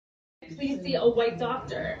please see a white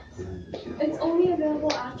doctor? It's only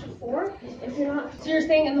available after 4 if you're not. So you're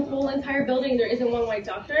saying in the whole entire building there isn't one white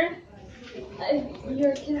doctor?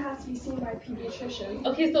 Your kid has to be seen by a pediatrician.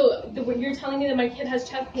 Okay, so when you're telling me that my kid has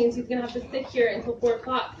chest pains, he's gonna have to sit here until 4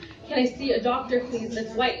 o'clock. Can I see a doctor, please,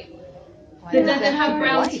 that's white? That doesn't have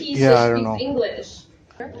brown teeth, that speaks English.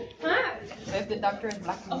 Huh? If the doctor is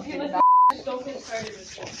black, okay, let's don't get started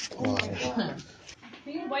with this. Oh my god.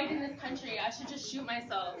 Being white in this country, I should just shoot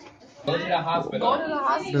myself. Go to the hospital. Go to the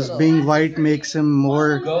hospital. Does being white makes him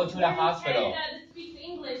more... Go to the hospital. That speaks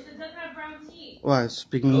English, that doesn't have brown teeth. Well,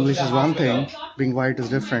 speaking English is one thing, being white is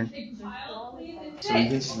different.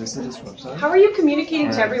 How are you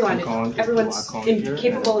communicating to everyone if everyone's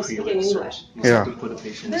incapable of speaking English? Yeah.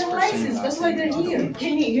 They're licensed, that's why they're here.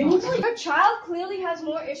 Your child clearly has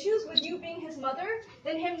more issues with you being his mother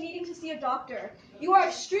than him needing to see a doctor. You are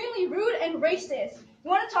extremely rude and racist. You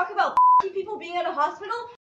want to talk about people being at a hospital?